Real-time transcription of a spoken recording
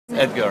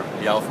Edgar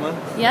Jaufman.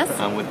 Yes?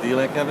 I'm with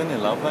Diehl Kevin in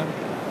Laufheim.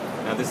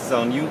 And this is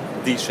our new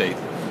D-shade.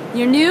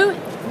 Your new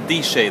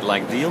D-shade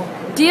like Diehl.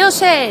 Diehl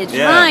shade,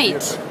 Yeah.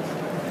 right.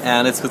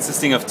 And it's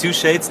consisting of two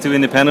shades, two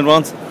independent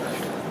ones.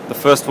 The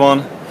first one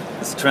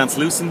is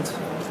translucent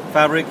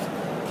fabric,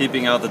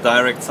 keeping out the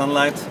direct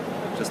sunlight,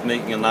 just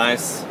making a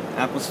nice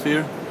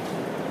atmosphere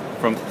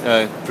from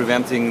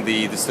preventing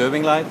the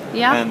disturbing light.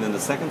 Yeah. And in the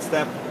second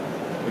step,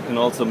 we can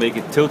also make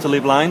it totally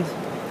blind.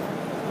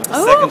 With the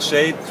Oh. second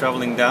shade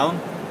traveling down,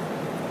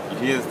 you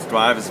hear the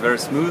drive is very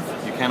smooth.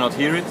 You cannot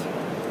hear it.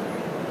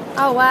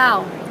 Oh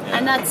wow. Yeah.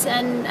 And that's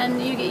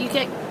and you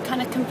get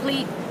kind of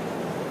complete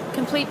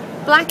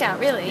blackout,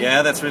 really.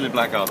 Yeah, that's really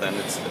blackout, and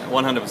it's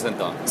 100%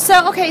 dark.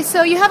 So okay,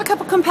 so you have a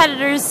couple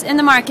competitors in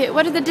the market.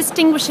 What are the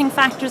distinguishing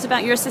factors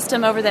about your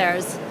system over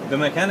theirs? The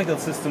mechanical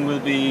system will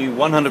be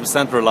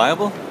 100%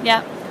 reliable.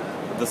 Yeah.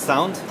 The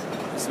sound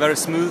is very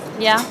smooth,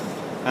 Yeah.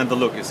 and the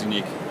look is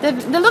unique.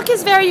 The look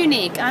is very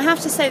unique. I have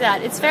to say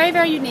that it's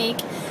very unique.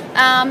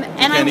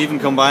 You can even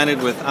combine it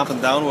with up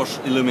and downwash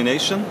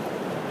illumination.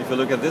 If you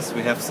look at this,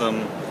 we have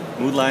some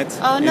moonlight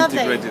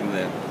integrated in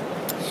there.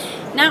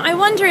 Now I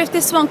wonder if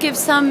this won't give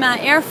some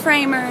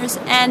airframers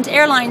and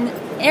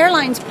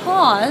airlines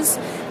pause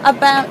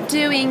about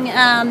doing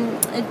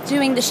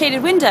the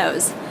shaded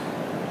windows.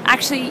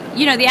 Actually,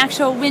 you know, the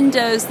actual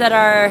windows that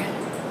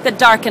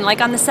darken,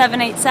 like on the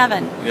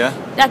 787. Yeah.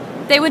 That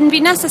they wouldn't be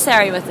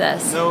necessary with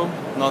this. No,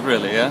 not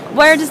really. Yeah.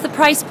 Where does the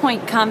price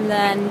point come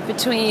then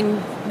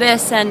between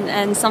this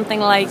and something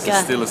like? This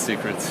is still a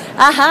secret.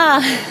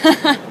 Aha!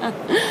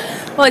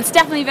 Well, it's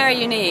definitely very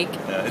unique.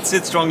 Yeah, it's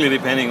strongly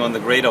depending on the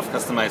grade of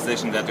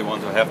customization that you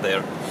want to have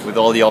there, with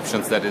all the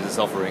options that it is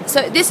offering.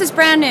 So this is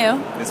brand new.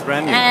 It's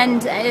brand new.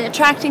 And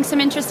attracting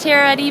some interest here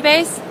at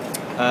eBay's.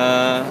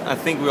 I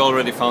think we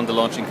already found the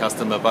launching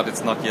customer, but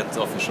it's not yet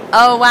official.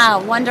 Oh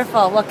wow,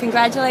 wonderful. Well,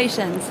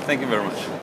 congratulations. Thank you very much.